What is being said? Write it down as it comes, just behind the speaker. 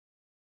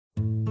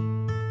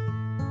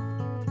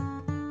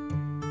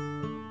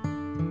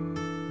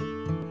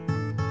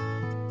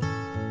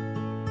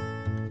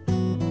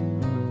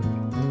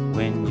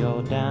when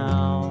you're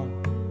down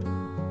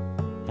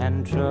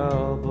and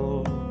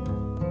troubled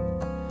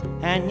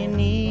and you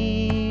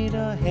need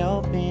a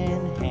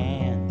helping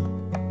hand,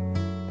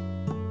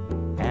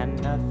 and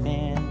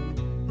nothing,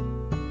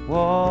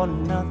 oh,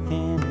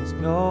 nothing is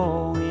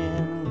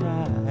going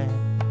right.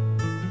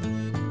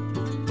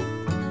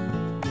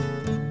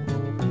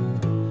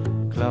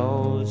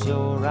 Close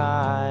your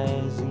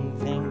eyes and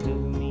think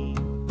of me,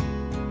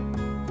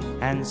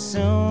 and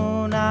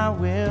soon I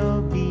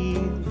will be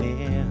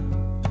there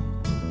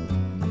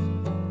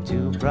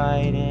to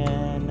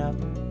brighten up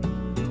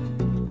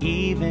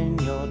even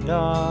your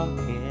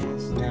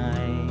darkest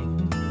night.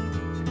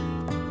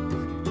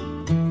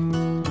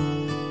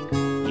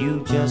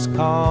 You just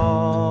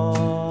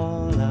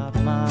call out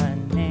my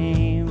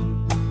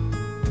name,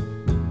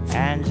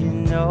 and you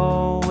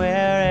know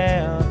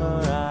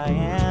wherever I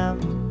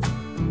am,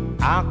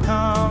 I'll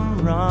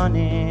come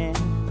running,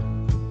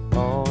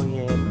 oh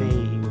yeah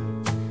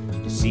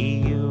baby, to see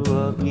you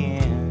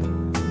again.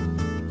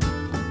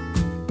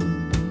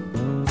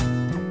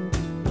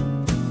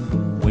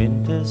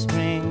 Winter,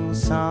 spring,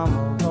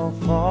 summer or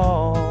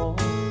fall,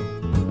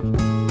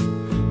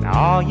 now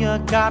all you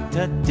got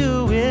to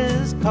do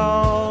is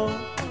call,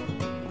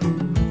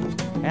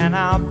 and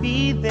I'll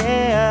be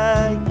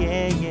there,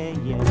 yeah, yeah,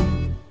 yeah.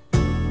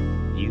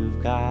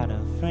 You've got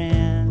a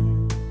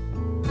friend.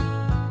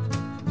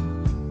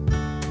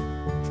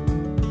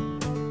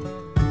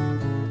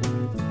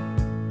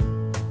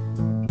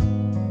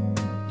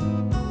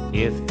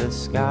 If the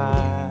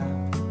sky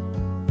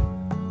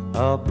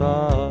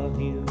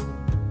above you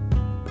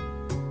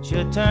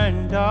should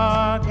turn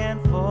dark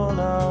and full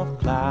of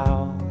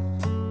clouds,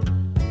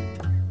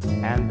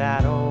 and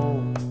that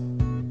old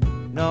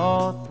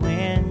north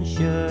wind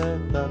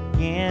should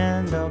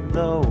begin to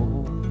blow,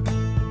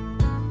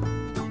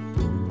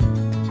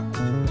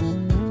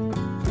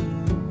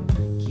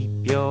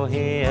 keep your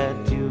head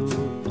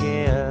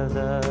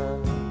together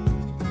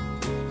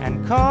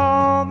and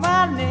call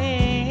my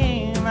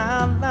name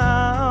out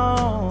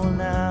loud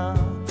now.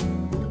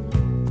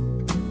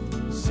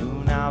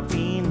 Soon I'll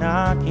be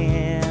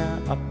knocking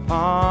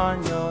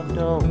upon your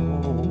door.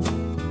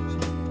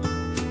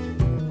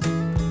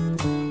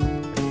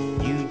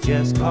 You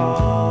just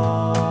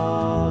call